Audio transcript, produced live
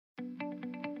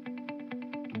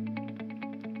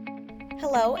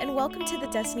Hello, and welcome to the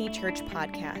Destiny Church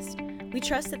podcast. We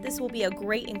trust that this will be a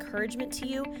great encouragement to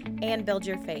you and build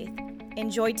your faith.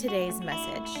 Enjoy today's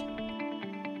message.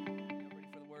 Ready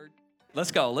for the word?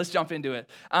 Let's go. Let's jump into it.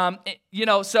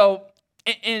 So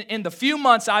in the few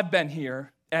months I've been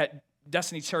here at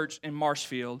Destiny Church in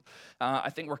Marshfield,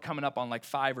 I think we're coming up on like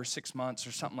 5 or 6 months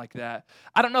or something like that.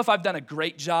 I don't know if I've done a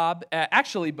great job.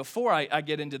 Actually, before I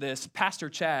get into this, Pastor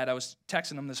Chad, I was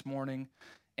texting him this morning,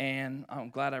 and I'm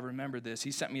glad I remembered this. He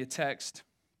sent me a text.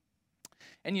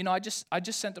 And, I just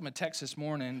sent him a text this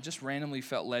morning, just randomly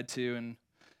felt led to, and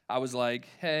I was like,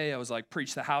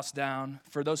 preach the house down.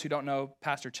 For those who don't know,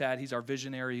 Pastor Chad, he's our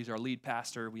visionary, he's our lead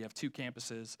pastor. We have 2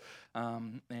 campuses,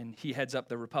 and he heads up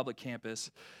the Republic campus.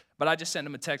 But I just sent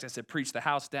him a text. I said, preach the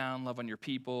house down, love on your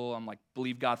people. I'm like,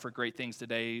 believe God for great things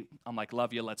today. I'm like,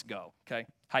 love you, let's go, okay?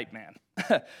 Hype man.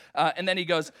 And then he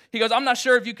goes, I'm not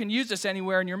sure if you can use this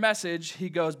anywhere in your message. He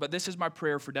goes, but this is my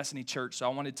prayer for Destiny Church. So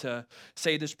I wanted to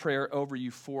say this prayer over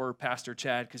you for Pastor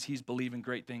Chad because he's believing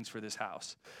great things for this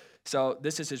house. So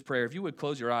this is his prayer. If you would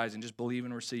close your eyes and just believe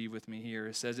and receive with me here.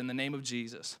 It says, in the name of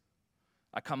Jesus,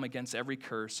 I come against every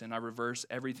curse and I reverse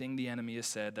everything the enemy has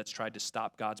said that's tried to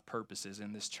stop God's purposes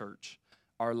in this church,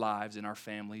 our lives, and our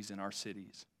families, and our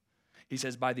cities. He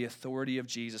says, by the authority of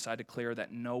Jesus, I declare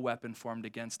that no weapon formed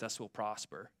against us will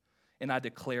prosper. And I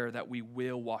declare that we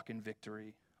will walk in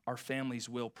victory. Our families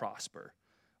will prosper.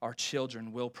 Our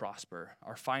children will prosper.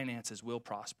 Our finances will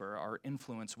prosper. Our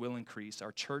influence will increase.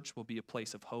 Our church will be a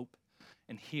place of hope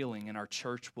and healing, and our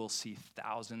church will see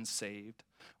thousands saved.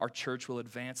 Our church will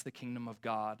advance the kingdom of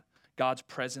God. God's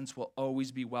presence will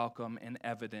always be welcome and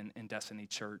evident in Destiny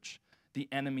Church. The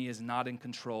enemy is not in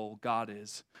control. God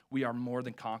is. We are more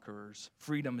than conquerors.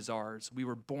 Freedom is ours. We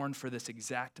were born for this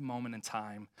exact moment in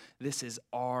time. This is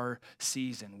our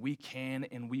season. We can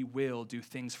and we will do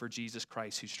things for Jesus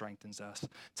Christ who strengthens us.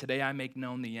 Today I make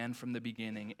known the end from the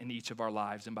beginning in each of our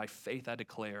lives, and by faith I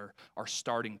declare our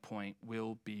starting point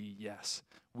will be yes.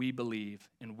 We believe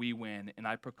and we win, and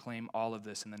I proclaim all of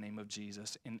this in the name of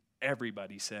Jesus. And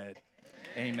everybody said,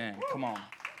 amen. Come on.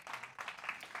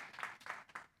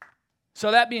 So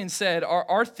that being said,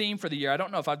 our theme for the year, I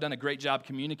don't know if I've done a great job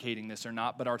communicating this or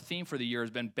not, but our theme for the year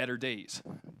has been better days.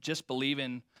 Just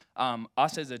believing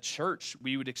us as a church,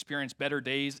 we would experience better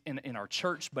days in our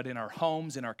church, but in our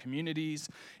homes, in our communities,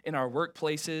 in our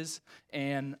workplaces.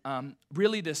 And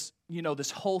really this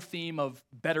whole theme of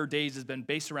better days has been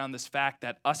based around this fact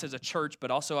that us as a church,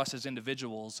 but also us as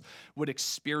individuals, would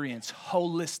experience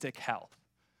holistic health.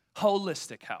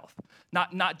 Holistic health,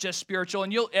 not just spiritual.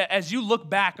 And as you look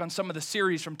back on some of the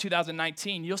series from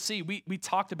 2019, you'll see we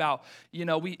talked about,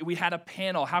 we had a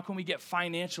panel, how can we get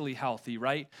financially healthy,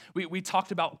 right? We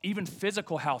talked about even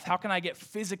physical health, how can I get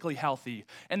physically healthy?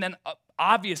 And then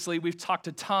obviously we've talked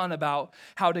a ton about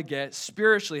how to get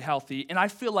spiritually healthy. And I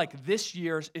feel like this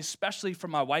year, especially for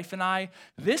my wife and I,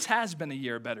 this has been a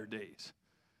year of better days.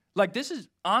 Like this is,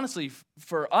 honestly,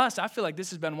 for us, I feel like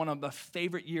this has been one of the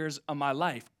favorite years of my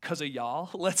life because of y'all.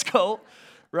 Let's go,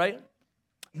 right?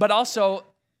 But also,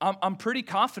 I'm pretty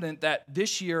confident that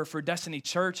this year for Destiny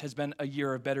Church has been a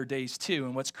year of better days too.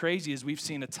 And what's crazy is we've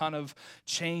seen a ton of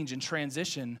change and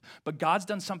transition, but God's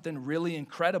done something really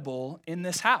incredible in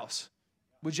this house.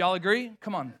 Would y'all agree?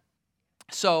 Come on.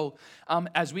 So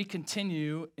as we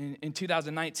continue in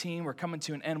 2019, we're coming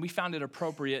to an end. We found it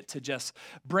appropriate to just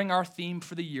bring our theme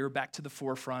for the year back to the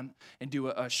forefront and do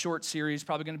a short series,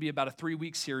 probably going to be about a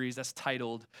 3-week series that's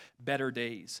titled Better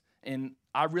Days. And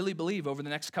I really believe over the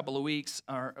next couple of weeks,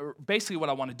 or basically what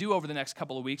I want to do over the next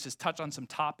couple of weeks is touch on some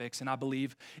topics. And I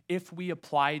believe if we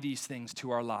apply these things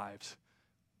to our lives,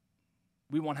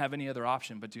 we won't have any other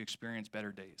option but to experience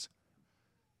better days.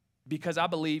 Because I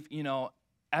believe,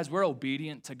 as we're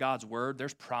obedient to God's word,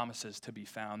 there's promises to be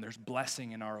found. There's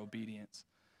blessing in our obedience.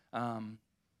 And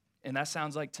that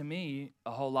sounds like, to me,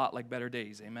 a whole lot like better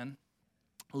days, amen?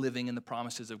 Living in the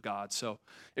promises of God. So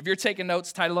if you're taking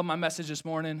notes, title of my message this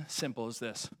morning, simple as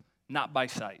this: not by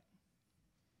sight.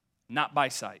 Not by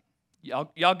sight.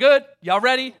 Y'all good? Y'all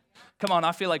ready? Come on,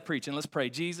 I feel like preaching. Let's pray.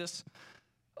 Jesus,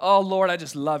 oh Lord, I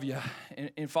just love you.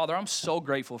 And Father, I'm so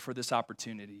grateful for this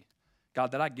opportunity,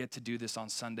 God, that I get to do this on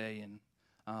Sunday. And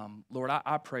Lord,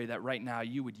 I pray that right now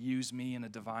you would use me in a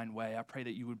divine way. I pray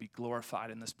that you would be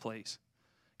glorified in this place.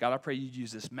 God, I pray you'd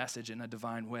use this message in a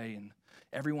divine way. And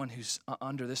everyone who's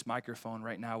under this microphone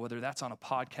right now, whether that's on a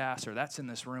podcast or that's in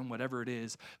this room, whatever it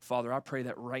is, Father, I pray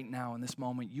that right now in this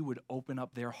moment, you would open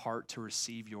up their heart to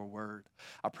receive your word.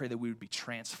 I pray that we would be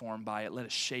transformed by it. Let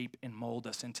it shape and mold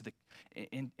us into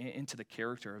the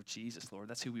character of Jesus, Lord.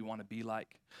 That's who we want to be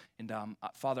like. And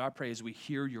Father, I pray as we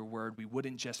hear your word, we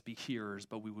wouldn't just be hearers,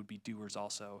 but we would be doers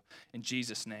also. In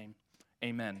Jesus' name,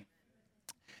 amen.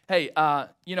 Hey,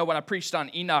 when I preached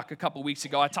on Enoch a couple weeks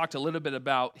ago, I talked a little bit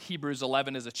about Hebrews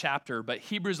 11 as a chapter, but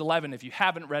Hebrews 11, if you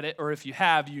haven't read it, or if you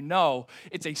have, you know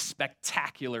it's a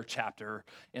spectacular chapter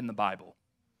in the Bible.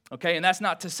 Okay, and that's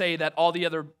not to say that all the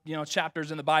other,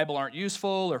 chapters in the Bible aren't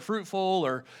useful or fruitful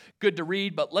or good to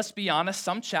read, but let's be honest,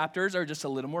 some chapters are just a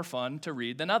little more fun to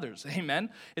read than others. Amen.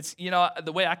 It's,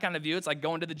 the way I kind of view it's like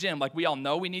going to the gym. Like we all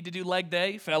know we need to do leg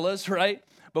day, fellas, right?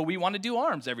 But we want to do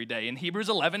arms every day, and Hebrews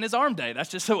 11 is arm day. That's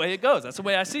just the way it goes. That's the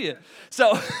way I see it.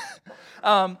 So,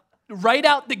 right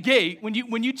out the gate, when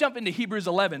you jump into Hebrews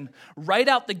 11, right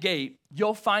out the gate,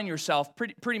 you'll find yourself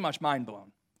pretty much mind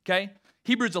blown. Okay.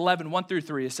 Hebrews 11, 1 through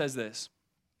 3, it says this.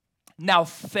 Now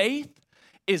faith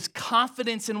is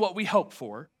confidence in what we hope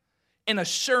for and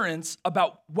assurance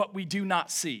about what we do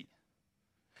not see.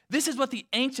 This is what the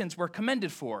ancients were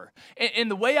commended for.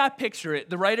 And the way I picture it,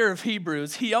 the writer of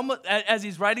Hebrews, he almost, as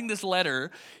he's writing this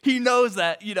letter, he knows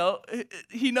that,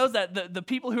 the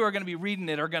people who are going to be reading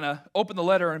it are going to open the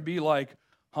letter and be like,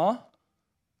 huh?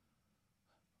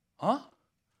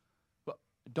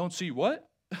 Don't see what?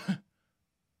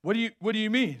 What do you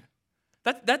mean?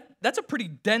 That's a pretty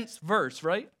dense verse,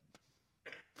 right?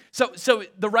 So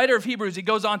the writer of Hebrews, he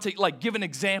goes on to give an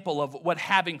example of what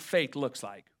having faith looks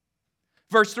like.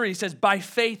 Verse 3, he says, by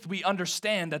faith we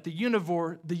understand that the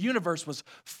universe was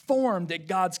formed at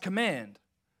God's command,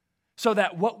 so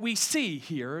that what we see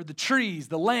here, the trees,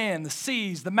 the land, the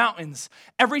seas, the mountains,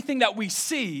 everything that we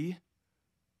see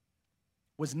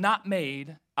was not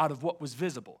made out of what was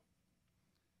visible.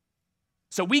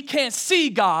 So we can't see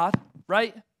God,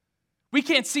 right? We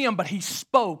can't see him, but he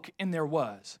spoke and there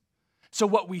was. So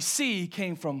what we see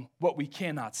came from what we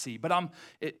cannot see. But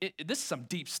this is some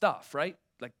deep stuff, right?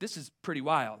 Like this is pretty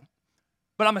wild.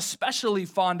 But I'm especially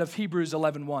fond of Hebrews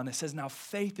 11:1. It says, now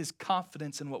faith is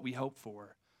confidence in what we hope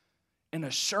for and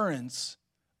assurance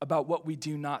about what we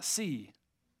do not see.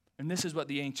 And this is what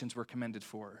the ancients were commended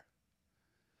for.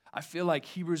 I feel like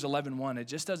Hebrews 11:1, it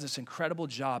just does this incredible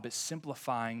job at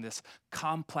simplifying this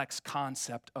complex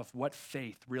concept of what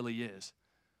faith really is.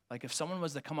 Like if someone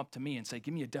was to come up to me and say,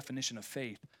 give me a definition of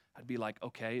faith, I'd be like,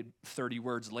 okay, 30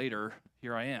 words later,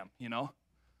 here I am,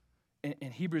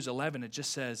 In Hebrews 11, it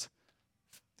just says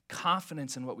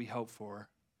confidence in what we hope for,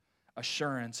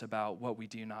 assurance about what we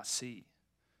do not see.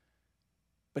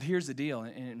 But here's the deal,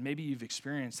 and maybe you've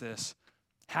experienced this,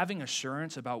 having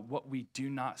assurance about what we do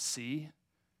not see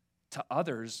to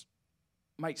others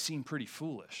might seem pretty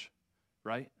foolish,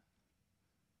 right?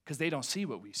 Because they don't see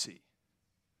what we see.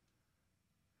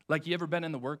 Like you ever been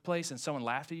in the workplace and someone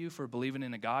laughed at you for believing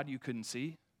in a God you couldn't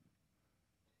see?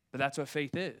 But that's what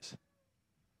faith is.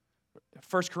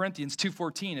 1 Corinthians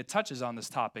 2:14, it touches on this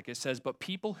topic. It says, but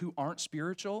people who aren't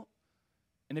spiritual,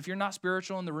 and if you're not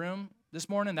spiritual in the room this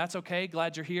morning, that's okay.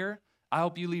 Glad you're here. I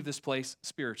hope you leave this place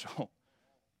spiritual.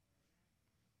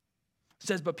 It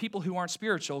says, but people who aren't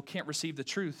spiritual can't receive the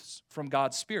truths from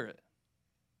God's Spirit.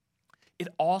 It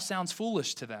all sounds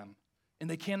foolish to them, and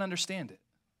they can't understand it.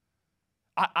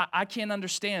 I can't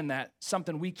understand that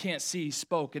something we can't see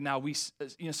spoke, and now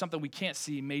something we can't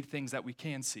see made things that we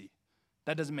can see.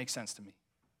 That doesn't make sense to me.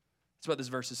 That's what this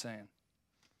verse is saying.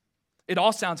 It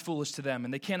all sounds foolish to them,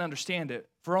 and they can't understand it,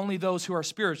 for only those who are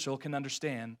spiritual can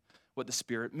understand what the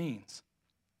Spirit means.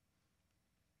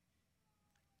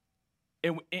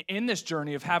 In this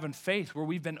journey of having faith, where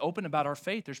we've been open about our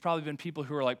faith, there's probably been people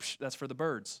who are like, that's for the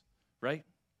birds, right?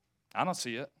 I don't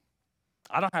see it.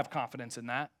 I don't have confidence in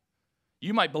that.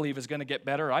 You might believe it's going to get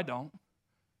better. I don't.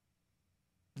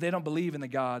 They don't believe in the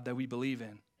God that we believe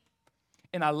in.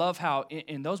 And I love how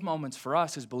in those moments for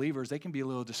us as believers, they can be a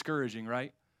little discouraging,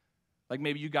 right? Like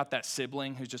maybe you got that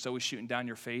sibling who's just always shooting down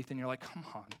your faith, and you're like, come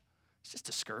on. It's just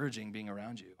discouraging being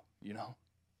around you,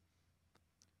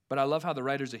 But I love how the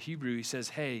writers of Hebrew, he says,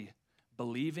 hey,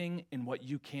 believing in what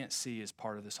you can't see is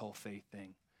part of this whole faith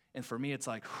thing. And for me, it's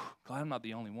like, glad I'm not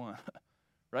the only one,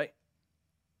 right?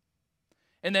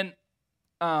 And then,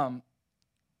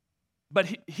 but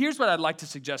here's what I'd like to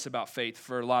suggest about faith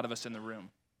for a lot of us in the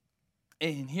room.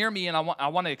 And hear me, and I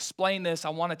want to explain this. I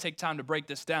want to take time to break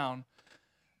this down.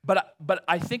 But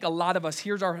I think a lot of us,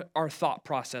 here's our thought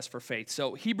process for faith.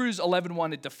 So Hebrews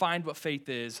 11:1, it defined what faith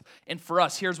is. And for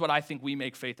us, here's what I think we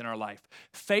make faith in our life.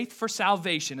 Faith for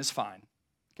salvation is fine,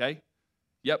 okay?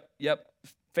 Yep.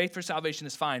 Faith for salvation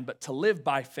is fine, but to live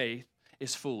by faith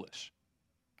is foolish.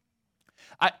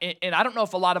 And I don't know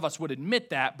if a lot of us would admit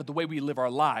that, but the way we live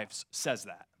our lives says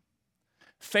that.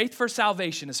 Faith for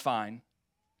salvation is fine,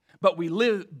 but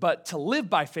to live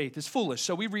by faith is foolish.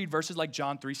 So we read verses like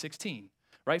John 3:16.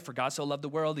 Right? For God so loved the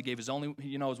world, he gave his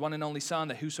one and only son,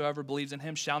 that whosoever believes in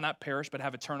him shall not perish but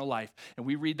have eternal life. And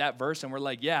we read that verse and we're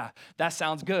like, yeah, that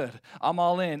sounds good. I'm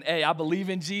all in. Hey, I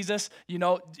believe in Jesus.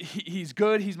 He's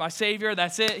good. He's my savior.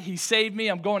 That's it. He saved me.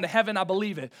 I'm going to heaven. I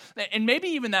believe it. And maybe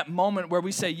even that moment where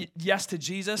we say yes to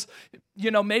Jesus,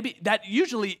 maybe that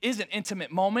usually is an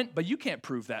intimate moment, but you can't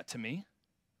prove that to me.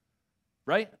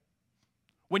 Right?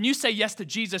 When you say yes to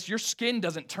Jesus, your skin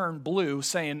doesn't turn blue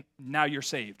saying, now you're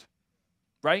saved.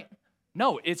 Right?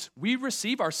 No, it's we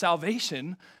receive our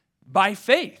salvation by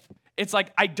faith. It's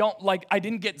like I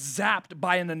didn't get zapped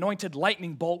by an anointed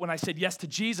lightning bolt when I said yes to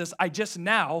Jesus. I just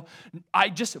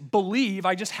believe,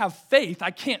 I just have faith. I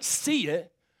can't see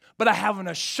it, but I have an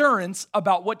assurance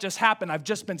about what just happened. I've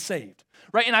just been saved.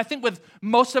 Right? And I think with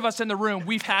most of us in the room,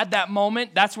 we've had that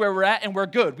moment. That's where we're at, and we're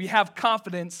good. We have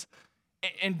confidence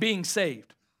in being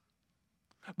saved.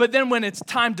 But then when it's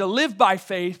time to live by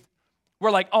faith, we're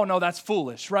like, oh no, that's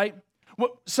foolish, right?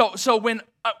 So when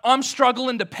I'm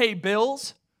struggling to pay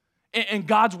bills and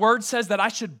God's word says that I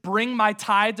should bring my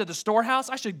tithe to the storehouse,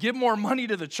 I should give more money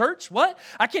to the church, what?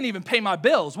 I can't even pay my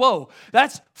bills. Whoa,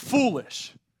 that's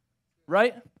foolish,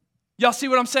 right? Y'all see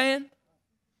what I'm saying?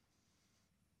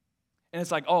 And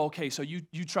it's like, oh, okay, so you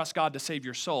trust God to save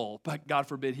your soul, but God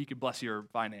forbid he could bless your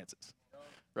finances,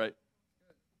 right?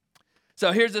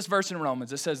 So here's this verse in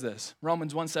Romans. It says this,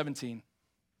 Romans 1:17.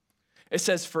 It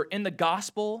says, for in the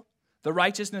gospel, the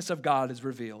righteousness of God is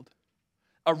revealed,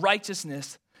 a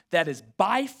righteousness that is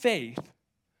by faith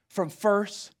from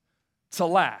first to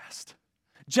last.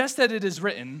 Just as it is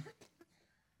written,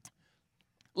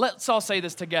 let's all say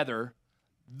this together,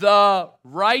 the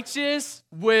righteous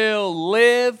will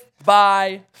live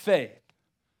by faith.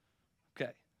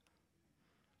 Okay.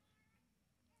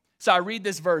 So I read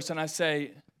this verse and I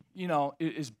say, it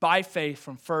is by faith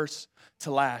from first to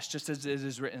last, just as it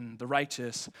is written, the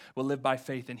righteous will live by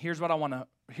faith. And here's what I want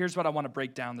to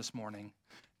break down this morning.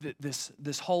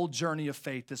 This whole journey of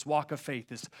faith, this walk of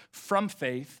faith is from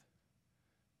faith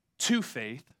to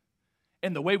faith.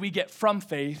 And the way we get from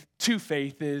faith to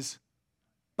faith is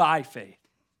by faith.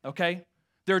 Okay?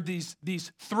 There are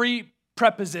these three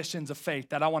prepositions of faith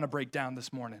that I want to break down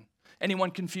this morning.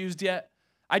 Anyone confused yet?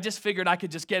 I just figured I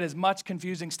could just get as much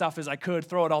confusing stuff as I could,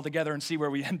 throw it all together, and see where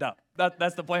we end up.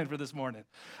 That's the plan for this morning.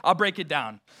 I'll break it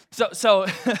down. So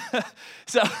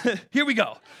here we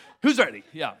go. Who's ready?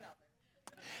 Yeah.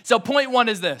 So point one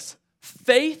is this.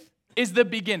 Faith is the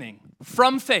beginning.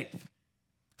 From faith.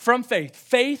 From faith.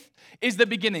 Faith is the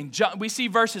beginning. We see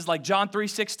verses like John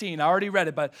 3:16. I already read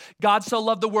it, but God so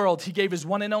loved the world, he gave his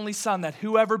one and only son that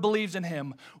whoever believes in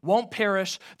him won't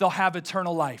perish, they'll have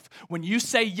eternal life. When you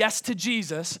say yes to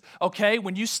Jesus, okay,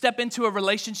 when you step into a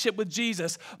relationship with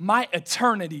Jesus, my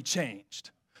eternity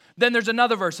changed. Then there's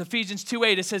another verse, Ephesians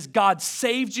 2:8. It says, God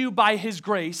saved you by his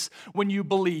grace when you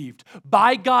believed.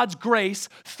 By God's grace,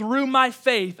 through my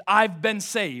faith, I've been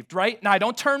saved, right? Now, I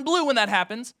don't turn blue when that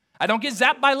happens. I don't get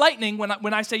zapped by lightning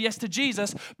when I say yes to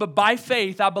Jesus, but by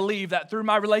faith, I believe that through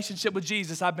my relationship with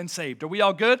Jesus, I've been saved. Are we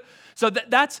all good? So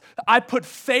I put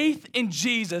faith in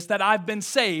Jesus that I've been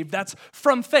saved. That's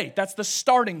from faith. That's the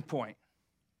starting point.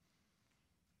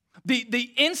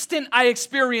 The instant I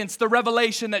experience the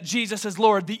revelation that Jesus is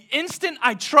Lord, the instant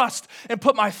I trust and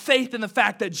put my faith in the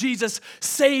fact that Jesus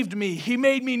saved me, he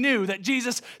made me new, that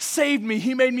Jesus saved me,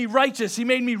 he made me righteous, he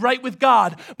made me right with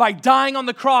God by dying on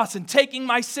the cross and taking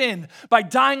my sin. By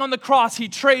dying on the cross, he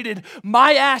traded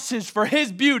my ashes for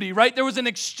his beauty, right? There was an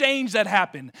exchange that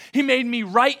happened. He made me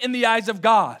right in the eyes of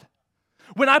God.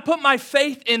 When I put my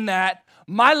faith in that,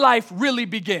 my life really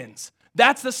begins.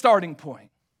 That's the starting point.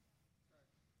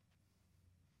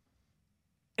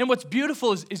 And what's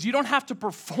beautiful is you don't have to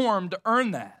perform to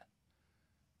earn that.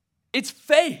 It's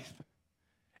faith.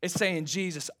 It's saying,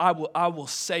 Jesus, I will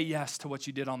say yes to what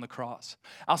you did on the cross.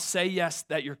 I'll say yes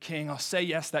that you're king. I'll say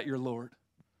yes that you're Lord.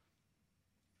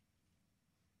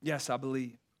 Yes, I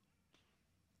believe.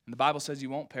 And the Bible says you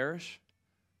won't perish.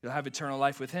 You'll have eternal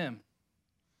life with him.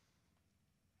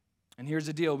 And here's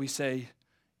the deal. We say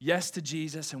yes to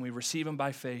Jesus and we receive him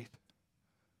by faith.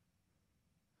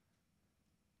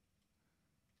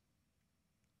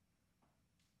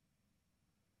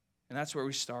 And that's where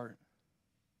we start.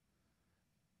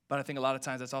 But I think a lot of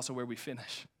times that's also where we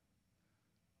finish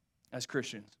as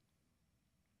Christians.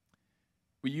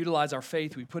 We utilize our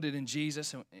faith, we put it in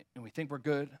Jesus, and we think we're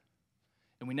good,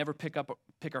 and we never pick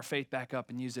our faith back up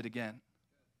and use it again.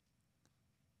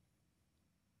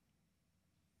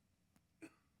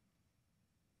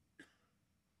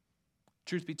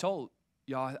 Truth be told,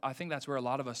 y'all, I think that's where a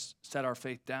lot of us set our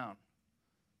faith down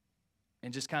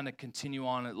and just kind of continue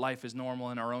on at life as normal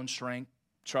in our own strength,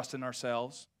 trusting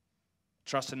ourselves,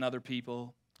 trusting other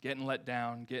people, getting let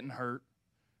down, getting hurt,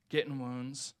 getting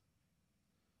wounds.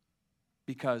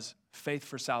 Because faith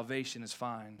for salvation is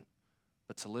fine,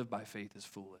 but to live by faith is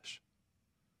foolish,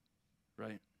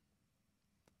 right?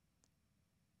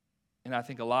 And I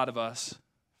think for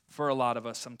a lot of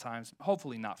us sometimes,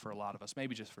 hopefully not for a lot of us,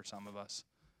 maybe just for some of us,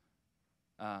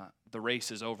 the race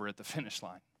is over at the finish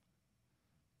line.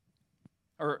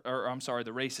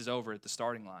 The race is over at the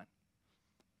starting line.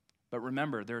 But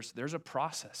remember, there's a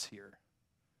process here.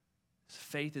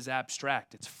 Faith is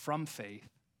abstract. It's from faith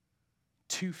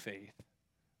to faith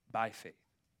by faith.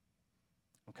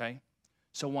 Okay?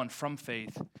 So from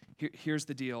faith, here's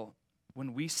the deal.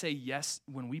 When we say yes,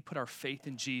 when we put our faith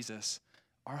in Jesus,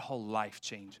 our whole life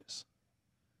changes.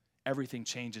 Everything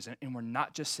changes. And we're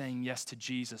not just saying yes to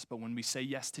Jesus, but when we say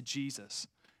yes to Jesus,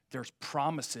 there's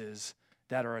promises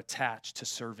that are attached to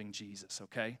serving Jesus,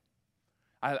 okay?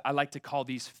 I like to call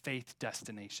these faith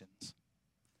destinations.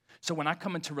 So when I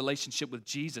come into relationship with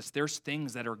Jesus, there's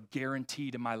things that are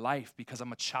guaranteed in my life because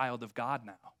I'm a child of God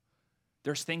now.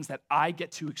 There's things that I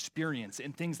get to experience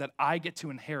and things that I get to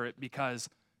inherit because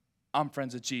I'm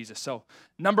friends with Jesus. So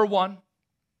number one,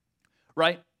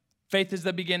 right? Faith is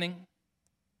the beginning.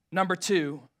 Number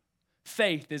two,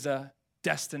 faith is a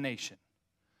destination.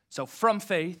 So from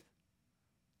faith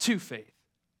to faith.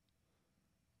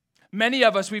 Many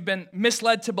of us, we've been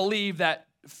misled to believe that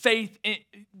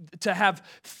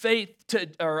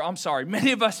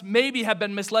many of us maybe have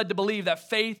been misled to believe that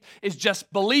faith is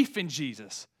just belief in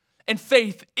Jesus. And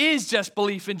faith is just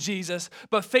belief in Jesus,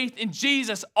 but faith in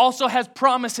Jesus also has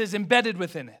promises embedded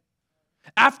within it.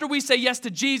 After we say yes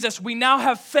to Jesus, we now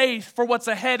have faith for what's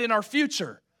ahead in our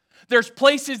future. There's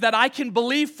places that I can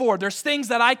believe for. There's things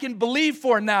that I can believe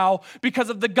for now because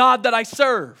of the God that I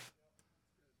serve.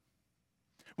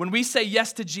 When we say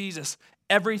yes to Jesus,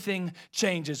 everything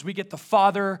changes. We get the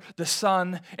Father, the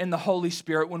Son, and the Holy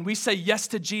Spirit. When we say yes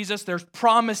to Jesus, there's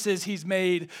promises He's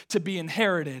made to be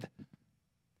inherited.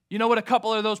 You know what a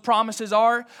couple of those promises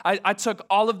are? I took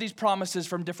all of these promises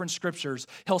from different scriptures.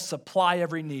 He'll supply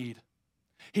every need.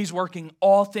 He's working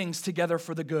all things together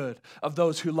for the good of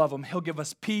those who love Him. He'll give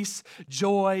us peace,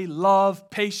 joy, love,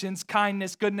 patience,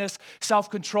 kindness, goodness,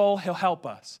 self-control. He'll help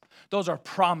us. Those are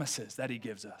promises that He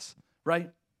gives us, right?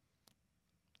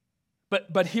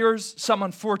 But here's some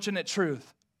unfortunate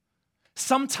truth.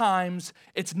 Sometimes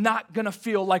it's not going to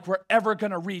feel like we're ever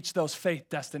going to reach those faith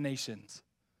destinations.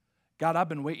 God, I've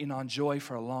been waiting on joy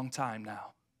for a long time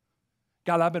now.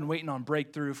 God, I've been waiting on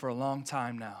breakthrough for a long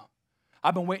time now.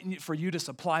 I've been waiting for you to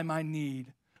supply my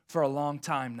need for a long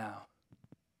time now.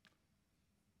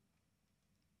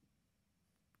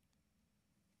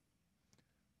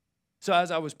 So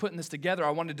as I was putting this together, I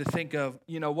wanted to think of,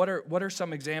 what are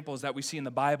some examples that we see in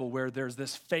the Bible where there's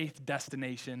this faith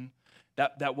destination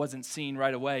that wasn't seen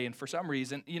right away. And for some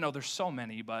reason, there's so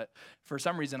many, but for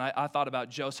some reason I thought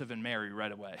about Joseph and Mary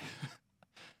right away,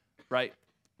 right?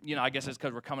 I guess it's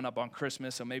because we're coming up on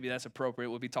Christmas, so maybe that's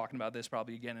appropriate. We'll be talking about this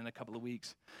probably again in a couple of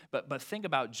weeks. But think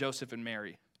about Joseph and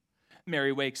Mary.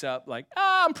 Mary wakes up like,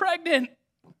 I'm pregnant,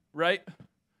 right?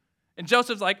 And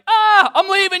Joseph's like, I'm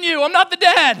leaving you. I'm not the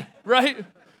dad, right?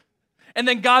 And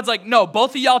then God's like, no,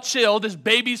 both of y'all chill. This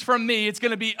baby's from me. It's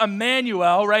going to be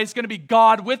Emmanuel, right? It's going to be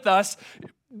God with us.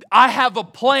 I have a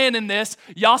plan in this.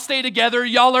 Y'all stay together.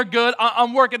 Y'all are good.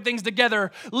 I'm working things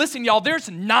together. Listen, y'all, there's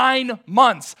 9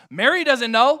 months. Mary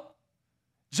doesn't know.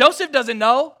 Joseph doesn't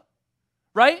know,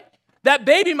 right? That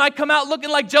baby might come out looking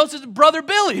like Joseph's brother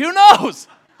Billy. Who knows,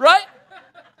 right?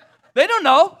 They don't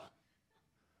know.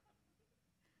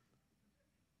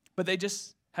 But they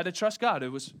just had to trust God. It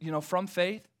was, from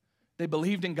faith. They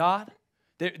believed in God.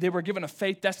 They were given a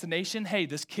faith destination. Hey,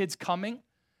 this kid's coming.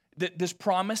 This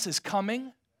promise is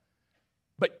coming.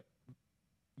 But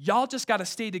y'all just got to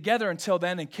stay together until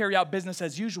then and carry out business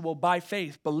as usual by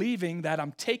faith, believing that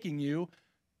I'm taking you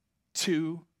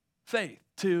to faith,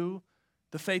 to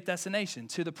the faith destination,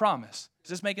 to the promise. Is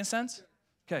this making sense?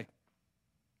 Okay.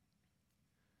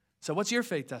 So what's your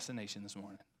faith destination this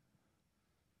morning?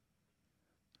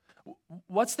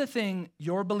 What's the thing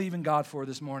you're believing God for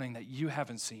this morning that you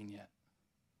haven't seen yet?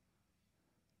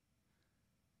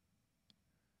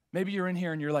 Maybe you're in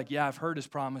here and you're like, yeah, I've heard His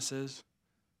promises.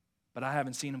 but I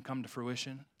haven't seen them come to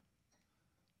fruition.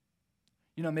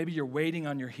 You know, maybe you're waiting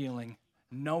on your healing,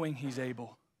 knowing he's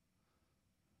able.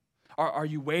 Are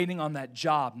you waiting on that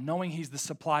job, knowing he's the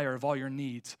supplier of all your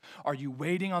needs? Are you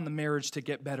waiting on the marriage to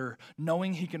get better,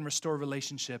 knowing he can restore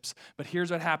relationships? But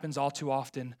here's what happens all too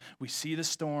often. We see the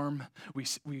storm, we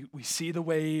see the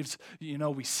waves,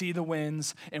 we see the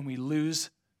winds, and we lose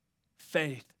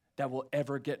faith that we'll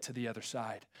ever get to the other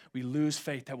side. We lose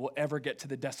faith that we'll ever get to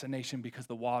the destination because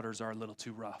the waters are a little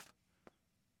too rough.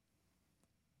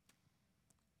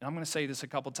 And I'm going to say this a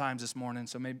couple times this morning,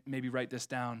 so maybe write this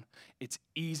down. It's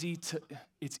easy to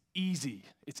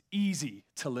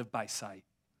live by sight.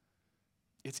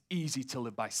 It's easy to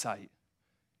live by sight.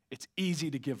 It's easy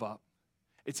to give up.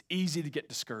 It's easy to get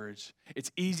discouraged.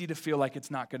 It's easy to feel like it's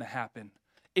not going to happen.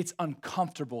 It's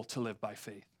uncomfortable to live by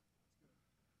faith.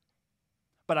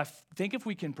 But I think if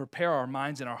we can prepare our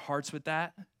minds and our hearts with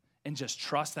that and just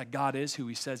trust that God is who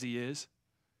he says he is,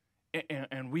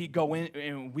 and we go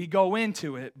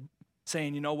into it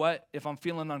saying, you know what, if I'm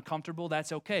feeling uncomfortable,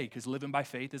 that's okay, because living by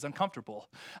faith is uncomfortable.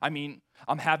 I mean,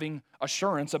 I'm having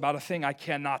assurance about a thing I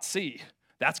cannot see.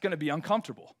 That's going to be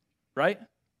uncomfortable, right?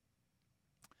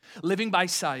 Living by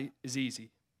sight is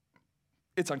easy.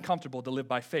 It's uncomfortable to live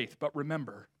by faith, but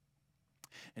remember,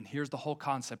 and here's the whole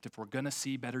concept, if we're going to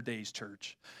see better days,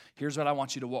 church, here's what I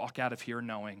want you to walk out of here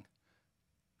knowing.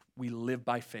 We live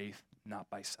by faith, not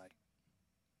by sight.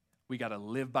 We got to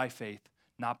live by faith,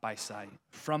 not by sight.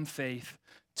 From faith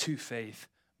to faith,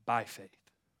 by faith.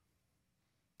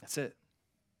 That's it.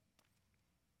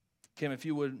 Kim, if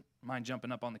you would mind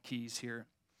jumping up on the keys here.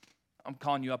 I'm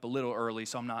calling you up a little early,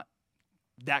 so I'm not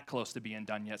that close to being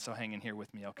done yet, so hang in here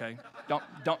with me, okay?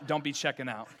 Don't be checking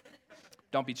out.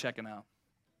 Don't be checking out.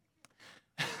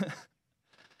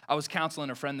 I was counseling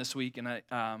a friend this week, and I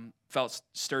felt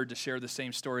stirred to share the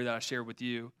same story that I shared with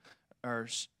you, or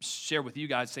share with you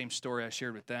guys, same story I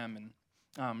shared with them.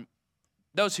 And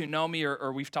those who know me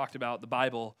or we've talked about the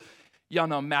Bible, y'all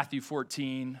know Matthew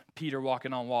 14, Peter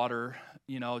walking on water,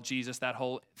 Jesus, that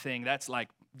whole thing. That's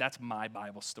my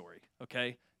Bible story,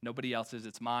 okay? Nobody else's.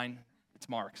 It's mine. It's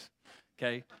Mark's,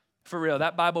 okay? For real,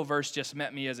 that Bible verse just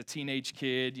met me as a teenage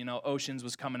kid. Oceans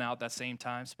was coming out that same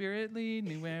time. Spirit, lead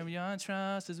me where your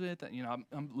trust is with.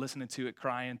 I'm listening to it,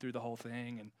 crying through the whole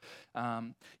thing.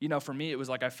 And, for me, it was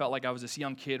like I felt like I was this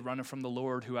young kid running from the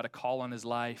Lord who had a call on his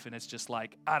life. And it's just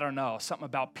like, I don't know, something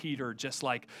about Peter just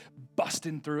like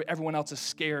busting through. Everyone else is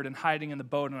scared and hiding in the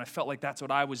boat. And I felt like that's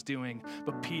what I was doing.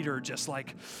 But Peter just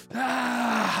like,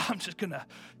 I'm just going to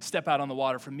step out on the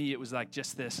water. For me, it was like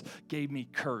just this gave me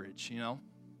courage,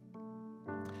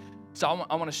 So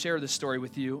I want to share this story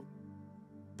with you,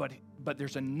 but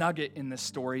there's a nugget in this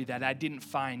story that I didn't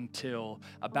find till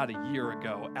about a year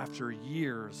ago, after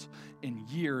years and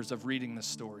years of reading this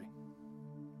story.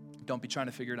 Don't be trying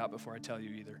to figure it out before I tell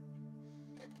you either.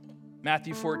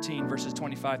 Matthew 14, verses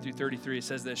 25 through 33, it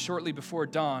says this: shortly before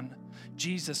dawn,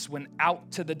 Jesus went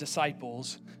out to the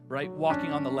disciples, right,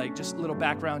 walking on the lake. Just a little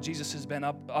background, Jesus has been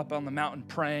up on the mountain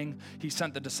praying. He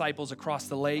sent the disciples across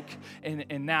the lake,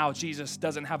 and now Jesus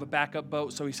doesn't have a backup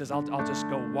boat, so he says, I'll just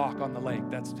go walk on the lake.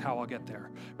 That's how I'll get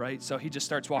there, right? So he just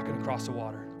starts walking across the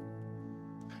water.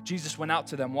 Jesus went out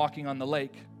to them walking on the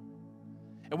lake.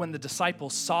 And when the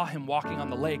disciples saw him walking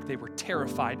on the lake, they were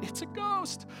terrified. It's a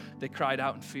ghost. They cried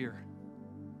out in fear.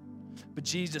 But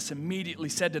Jesus immediately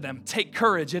said to them, take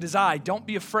courage, it is I, don't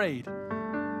be afraid.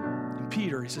 And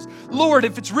Peter, he says, Lord,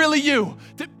 if it's really you,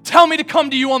 tell me to come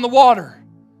to you on the water.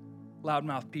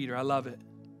 Loudmouth Peter, I love it.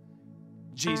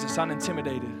 Jesus,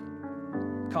 unintimidated,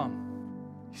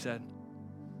 come, he said.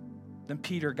 Then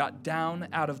Peter got down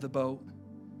out of the boat.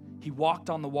 He walked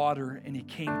on the water and he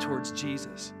came towards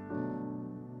Jesus.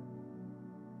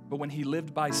 But when he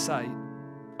lived by sight,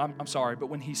 but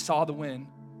when he saw the wind,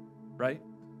 right?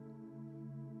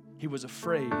 He was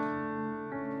afraid,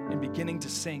 and beginning to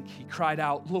sink, he cried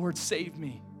out, Lord, save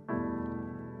me.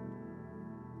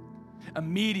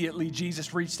 Immediately,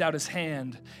 Jesus reached out his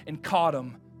hand and caught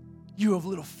him. You have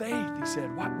little faith, he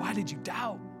said. Why did you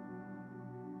doubt?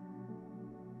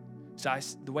 So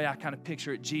the way I kind of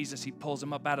picture it, Jesus, he pulls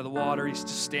him up out of the water. He's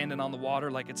just standing on the water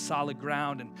like it's solid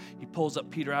ground, and he pulls up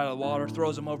Peter out of the water,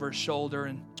 throws him over his shoulder,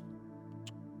 and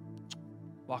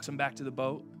walks him back to the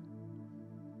boat.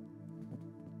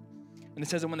 And it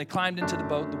says that when they climbed into the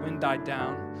boat, the wind died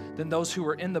down. Then those who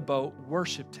were in the boat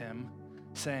worshiped him,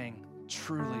 saying,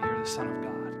 truly, you're the Son of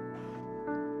God.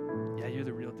 Yeah, you're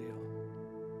the real deal.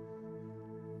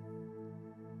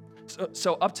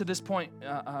 So up to this point,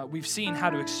 we've seen how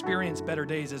to experience better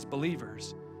days as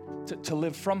believers, to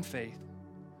live from faith,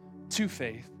 to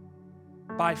faith,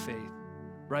 by faith,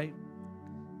 right?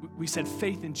 We said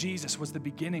faith in Jesus was the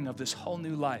beginning of this whole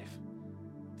new life,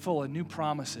 full of new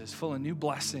promises, full of new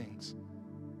blessings,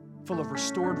 full of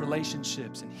restored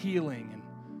relationships and healing and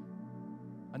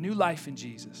a new life in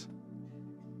Jesus.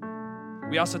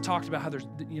 We also talked about how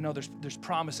there's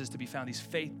promises to be found, these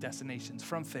faith destinations,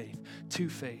 from faith to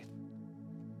faith.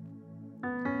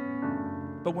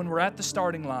 But when we're at the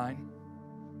starting line,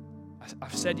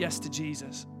 I've said yes to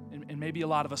Jesus, and maybe a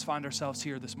lot of us find ourselves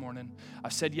here this morning.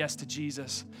 I've said yes to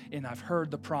Jesus, and I've heard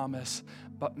the promise,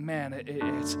 but man,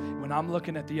 it's when I'm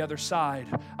looking at the other side,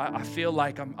 I feel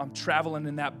like I'm traveling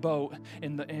in that boat,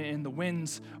 and the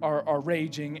winds are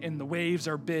raging, and the waves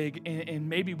are big, and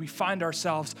maybe we find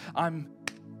ourselves, I'm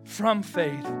from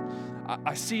faith.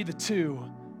 I see the two,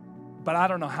 but I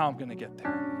don't know how I'm going to get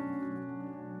there.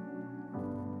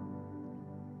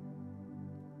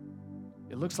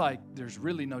 It looks like there's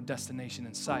really no destination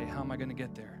in sight. How am I going to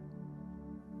get there?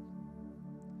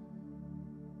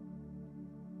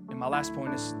 And my last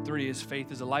point is 3 is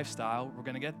faith is a lifestyle. We're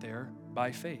going to get there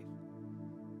by faith.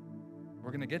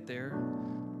 We're going to get there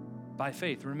by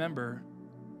faith. Remember,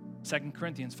 2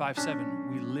 Corinthians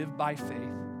 5:7, we live by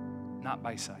faith, not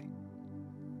by sight.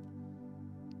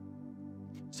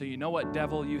 So you know what,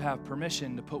 devil? You have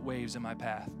permission to put waves in my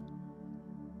path.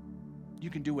 You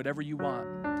can do whatever you want.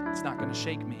 It's not going to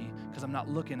shake me because I'm not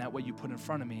looking at what you put in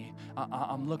front of me.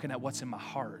 I'm looking at what's in my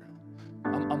heart.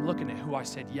 I'm looking at who I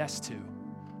said yes to,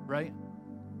 right?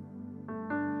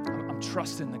 I'm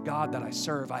trusting the God that I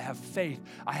serve. I have faith.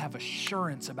 I have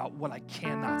assurance about what I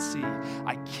cannot see.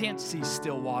 I can't see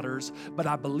still waters, but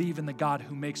I believe in the God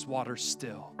who makes waters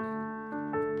still.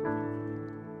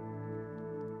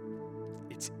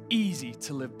 It's easy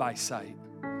to live by sight.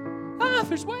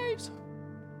 There's waves.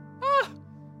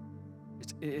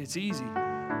 It's easy.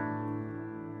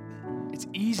 It's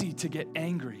easy to get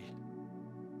angry,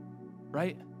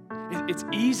 right? It's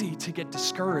easy to get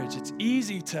discouraged. It's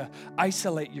easy to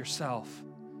isolate yourself.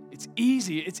 It's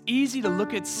easy to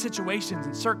look at situations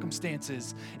and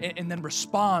circumstances and then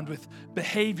respond with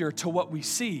behavior to what we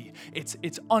see.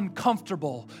 It's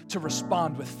uncomfortable to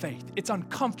respond with faith. It's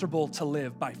uncomfortable to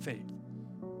live by faith.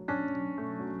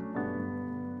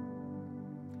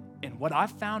 And what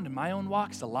I've found in my own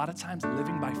walk is a lot of times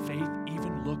living by faith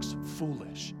even looks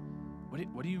foolish.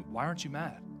 Why aren't you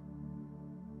mad?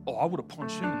 Oh, I would have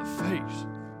punched him in the face,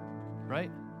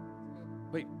 right?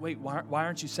 Wait, why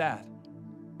aren't you sad?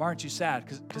 Why aren't you sad?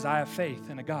 Because I have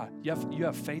faith in a God. You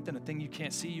have faith in a thing you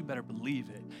can't see, you better believe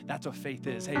it. That's what faith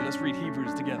is. Hey, let's read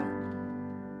Hebrews together,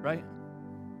 right?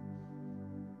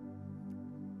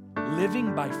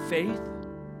 Living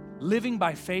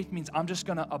by faith means I'm just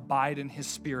going to abide in his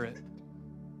spirit,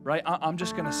 right? I'm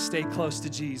just going to stay close to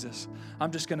Jesus.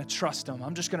 I'm just going to trust him.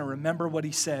 I'm just going to remember what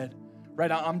he said,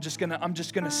 right? I'm just going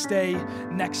to stay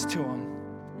next to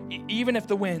him. Even if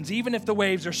the winds, even if the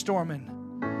waves are storming,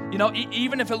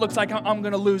 even if it looks like I'm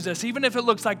going to lose this, even if it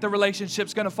looks like the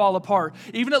relationship's going to fall apart,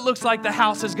 even if it looks like the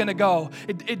house is going to go,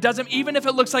 it doesn't, even if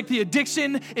it looks like the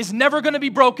addiction is never going to be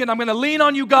broken, I'm going to lean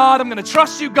on you, God. I'm going to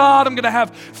trust you, God. I'm going to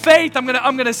have faith. I'm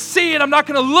going to see it. I'm not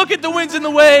going to look at the winds and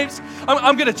the waves.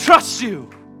 I'm going to trust you.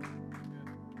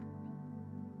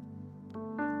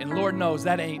 And Lord knows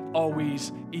that ain't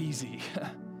always easy.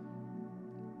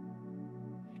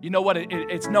 You know what?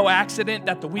 It's no accident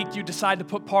that the week you decide to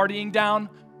put partying down,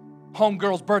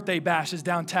 homegirl's birthday bash is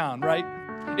downtown, right?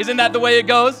 Isn't that the way it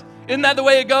goes? Isn't that the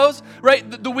way it goes?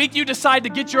 Right? The week you decide to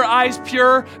get your eyes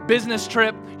pure, business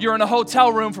trip, you're in a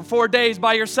hotel room for 4 days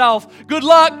by yourself. Good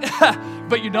luck.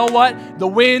 But you know what? The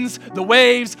winds, the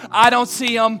waves, I don't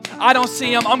see them. I'm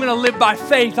going to live by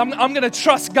faith. I'm going to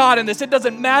trust God in this. It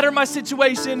doesn't matter my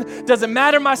situation. Doesn't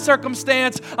matter my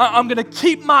circumstance. I'm going to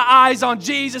keep my eyes on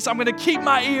Jesus. I'm going to keep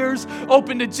my ears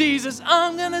open to Jesus.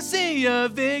 I'm going to see a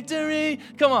victory.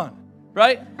 Come on,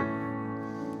 right?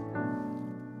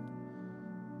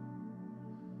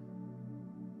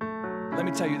 Let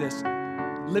me tell you this.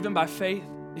 Living by faith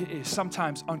is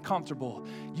sometimes uncomfortable.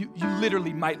 You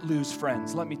literally might lose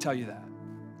friends. Let me tell you that.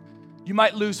 You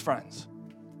might lose friends.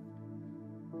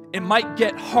 It might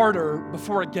get harder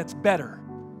before it gets better.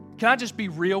 Can I just be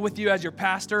real with you as your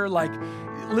pastor? Like,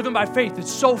 living by faith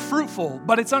is so fruitful,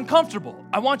 but it's uncomfortable.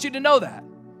 I want you to know that.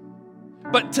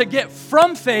 But to get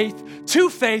from faith to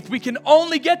faith, we can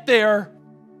only get there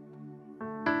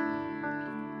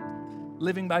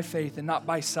living by faith and not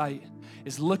by sight.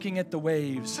 Is looking at the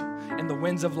waves and the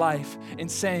winds of life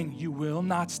and saying, you will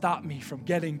not stop me from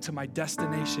getting to my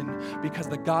destination because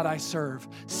the God I serve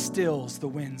stills the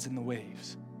winds and the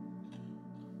waves.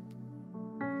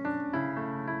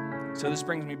 So this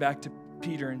brings me back to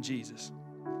Peter and Jesus.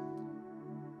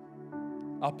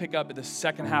 I'll pick up at the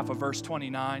second half of verse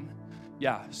 29.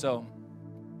 Yeah, so.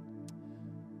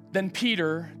 Then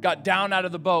Peter got down out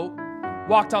of the boat,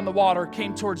 walked on the water,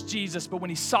 came towards Jesus, but when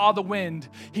he saw the wind,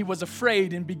 he was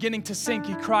afraid, and beginning to sink,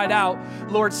 he cried out,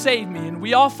 "Lord, save me." And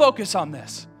we all focus on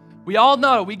this. We all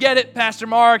know, we get it, Pastor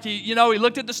Mark. He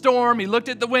looked at the storm, he looked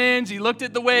at the winds, he looked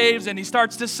at the waves, and he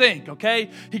starts to sink, okay?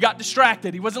 He got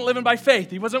distracted. He wasn't living by faith.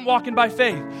 He wasn't walking by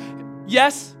faith.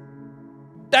 Yes,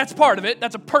 that's part of it.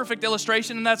 That's a perfect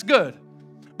illustration, and that's good.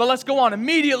 But let's go on.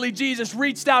 Immediately, Jesus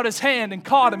reached out his hand and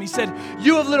caught him. He said,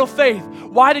 "You have little faith.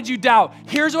 Why did you doubt?"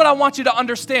 Here's what I want you to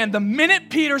understand. The minute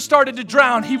Peter started to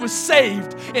drown, he was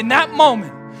saved in that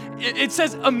moment. It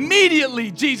says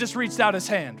immediately Jesus reached out his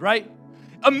hand, right?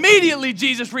 Immediately,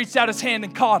 Jesus reached out his hand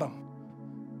and caught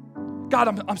him.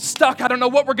 God, I'm stuck. I don't know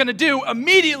what we're going to do.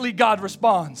 Immediately, God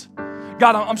responds.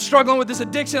 God, I'm struggling with this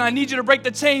addiction. I need you to break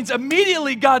the chains.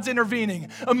 Immediately, God's intervening.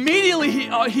 Immediately,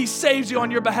 he saves you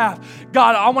on your behalf.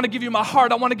 God, I want to give you my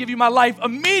heart. I want to give you my life.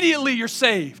 Immediately, you're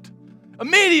saved.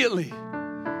 Immediately.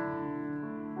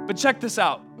 But check this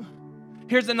out.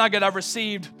 Here's the nugget I've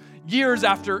received years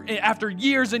after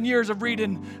years and years of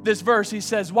reading this verse. He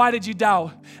says, "Why did you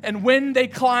doubt? And when they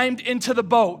climbed into the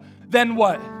boat, then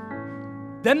what?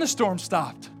 Then the storm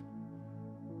stopped."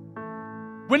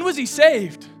 When was he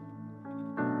saved?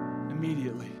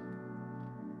 Immediately.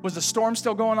 Was the storm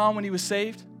still going on when he was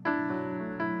saved?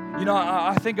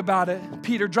 I think about it.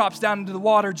 Peter drops down into the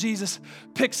water. Jesus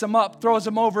picks him up, throws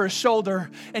him over his shoulder.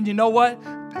 And you know what?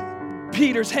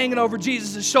 Peter's hanging over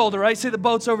Jesus' shoulder, right? See, the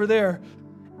boat's over there.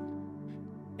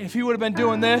 If he would have been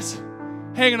doing this,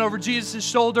 hanging over Jesus'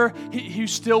 shoulder, he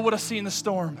still would have seen the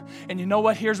storm. And you know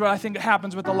what? Here's what I think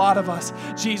happens with a lot of us.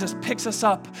 Jesus picks us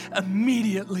up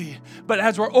immediately. But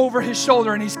as we're over his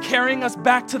shoulder and he's carrying us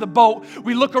back to the boat,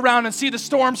 we look around and see the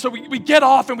storm, so we get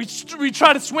off and we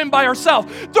try to swim by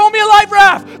ourselves. Throw me a life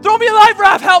raft! Throw me a life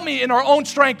raft! Help me! In our own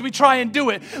strength, we try and do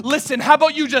it. Listen, how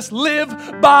about you just live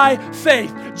by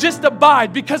faith? Just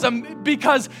abide, because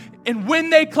and when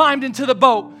they climbed into the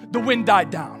boat, the wind died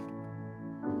down.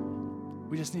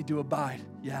 We just need to abide.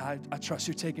 Yeah, I trust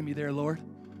you're taking me there, Lord.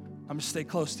 I'm going to stay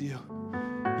close to you.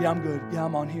 Yeah, I'm good. Yeah,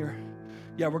 I'm on here.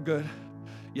 Yeah, we're good.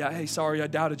 Yeah, hey, sorry I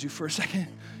doubted you for a second.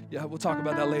 Yeah, we'll talk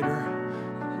about that later.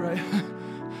 Right?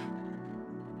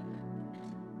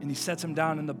 And he sets him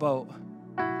down in the boat.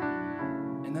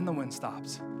 And then the wind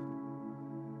stops.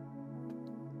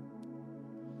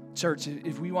 Church,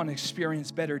 if we want to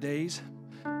experience better days,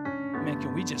 man,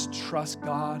 can we just trust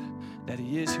God that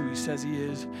he is who he says he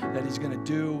is, that he's going to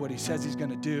do what he says he's going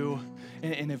to do.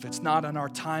 And if it's not on our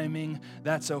timing,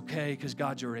 that's okay, because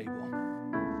God, you're able.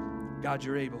 God,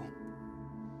 you're able.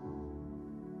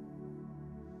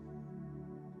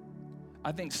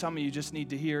 I think some of you just need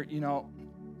to hear,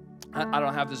 I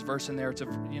don't have this verse in there. It's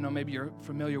maybe you're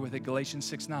familiar with it, Galatians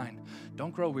 6:9.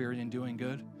 Don't grow weary in doing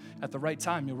good. At the right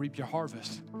time, you'll reap your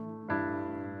harvest.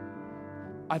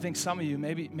 I think some of you,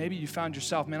 maybe you found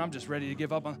yourself, man, I'm just ready to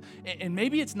give up on, and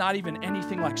maybe it's not even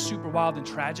anything like super wild and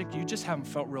tragic. You just haven't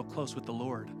felt real close with the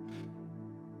Lord.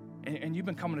 And you've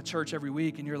been coming to church every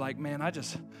week, and you're like, man, I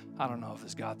don't know if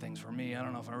this God thing's for me. I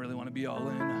don't know if I really want to be all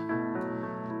in.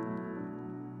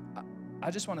 I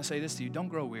just want to say this to you. Don't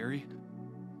grow weary.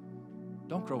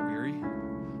 Don't grow weary.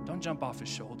 Don't jump off his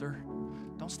shoulder.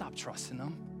 Don't stop trusting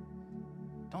him.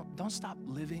 Don't stop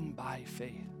living by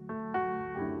faith.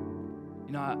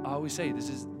 I always say this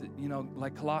is,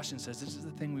 like Colossians says, this is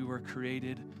the thing we were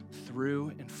created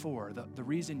through and for. The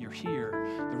reason you're here,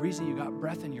 the reason you got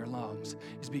breath in your lungs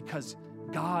is because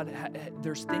God,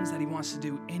 there's things that he wants to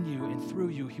do in you and through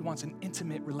you. He wants an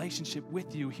intimate relationship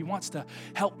with you. He wants to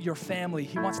help your family.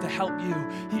 He wants to help you.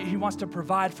 He wants to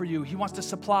provide for you. He wants to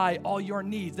supply all your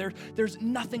needs. There's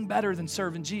nothing better than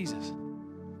serving Jesus.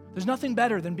 There's nothing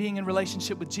better than being in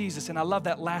relationship with Jesus. And I love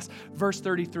that last verse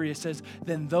 33. It says,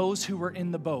 then those who were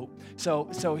in the boat. So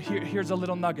here's a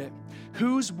little nugget.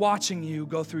 Who's watching you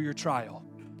go through your trial?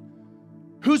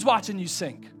 Who's watching you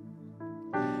sink?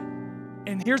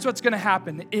 And here's what's going to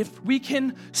happen. If we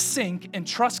can sink and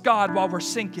trust God while we're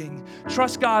sinking,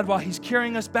 trust God while he's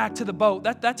carrying us back to the boat,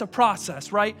 that's a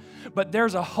process, right? But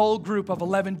there's a whole group of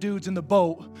 11 dudes in the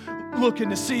boat looking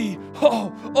to see,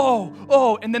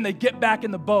 and then they get back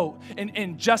in the boat.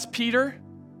 And just Peter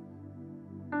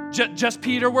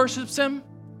worships him?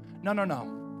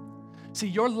 No. See,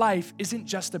 your life isn't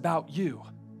just about you.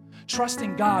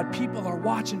 Trusting God, people are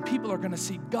watching. People are going to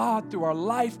see God through our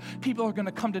life. People are going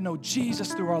to come to know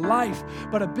Jesus through our life.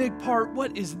 But a big part,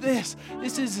 what is this?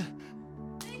 This is...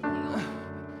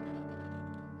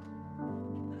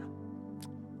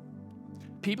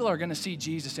 people are going to see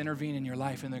Jesus intervene in your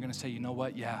life, and they're going to say, you know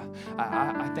what? Yeah,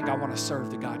 I think I want to serve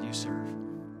the God you serve.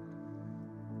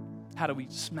 How do we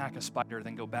smack a spider,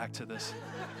 then go back to this?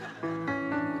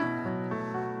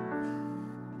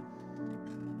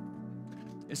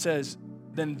 It says,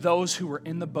 then those who were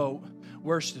in the boat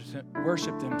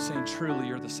worshiped him, saying, truly,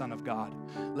 you're the Son of God.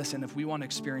 Listen, if we want to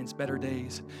experience better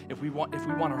days, if we want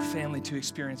our family to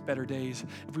experience better days,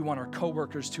 if we want our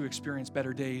coworkers to experience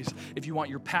better days, if you want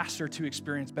your pastor to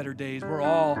experience better days, we're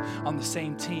all on the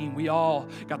same team. We all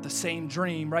got the same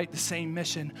dream, right? The same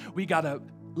mission. We got to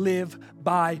live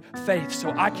by faith. So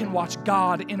I can watch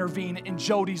God intervene in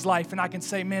Jody's life, and I can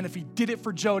say, man, if he did it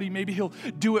for Jody, maybe he'll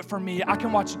do it for me. I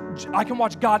can watch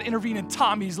God intervene in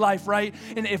Tommy's life, right?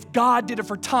 And if God did it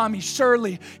for Tommy,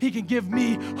 surely he can give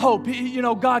me hope.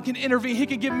 God can intervene. He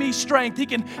can give me strength. He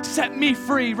can set me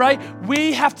free, right?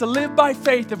 We have to live by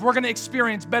faith if we're going to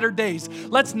experience better days.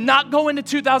 Let's not go into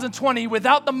 2020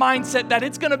 without the mindset that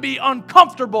it's going to be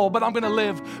uncomfortable, but I'm going to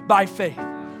live by faith.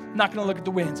 I'm not going to look at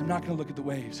the winds. I'm not going to look at the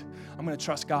waves. I'm going to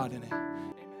trust God in it.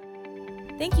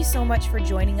 Thank you so much for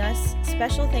joining us.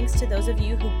 Special thanks to those of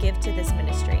you who give to this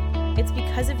ministry. It's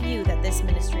because of you that this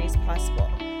ministry is possible.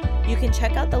 You can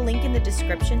check out the link in the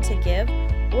description to give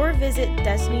or visit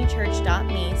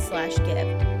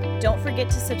destinychurch.me/give. Don't forget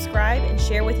to subscribe and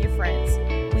share with your friends.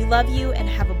 We love you and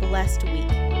have a blessed week.